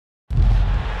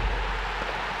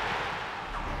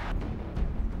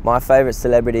My favourite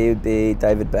celebrity would be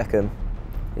David Beckham.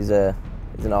 He's an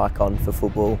icon for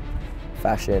football,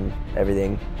 fashion,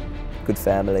 everything. Good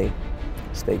family,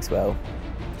 speaks well.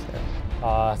 So.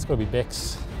 It's got to be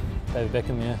Bex. David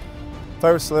Beckham, yeah.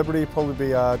 Favourite celebrity probably be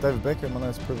David Beckham. I know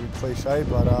it's pretty cliche,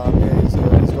 but yeah,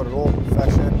 he's got it all: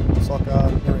 fashion, soccer,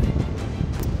 everything.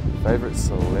 Favourite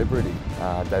celebrity?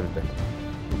 David Beckham.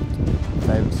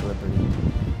 Favourite celebrity?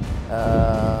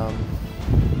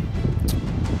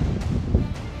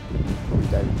 Probably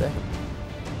David Beckham.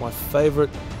 My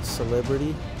favourite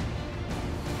celebrity?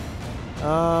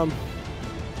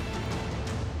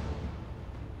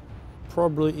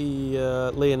 Probably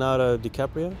Leonardo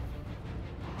DiCaprio.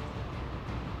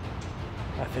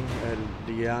 I think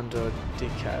Leonardo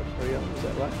DiCaprio, is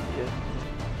that right? Yeah.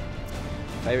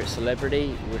 Favourite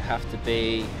celebrity would have to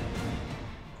be,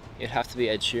 it'd have to be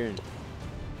Ed Sheeran.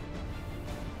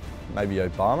 Maybe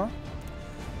Obama?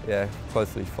 Yeah,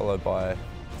 closely followed by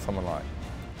someone like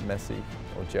Messi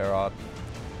or Gerrard.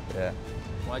 Yeah.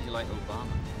 Why do you like Obama?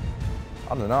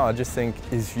 I don't know, I just think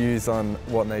his views on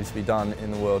what needs to be done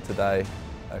in the world today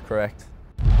are correct.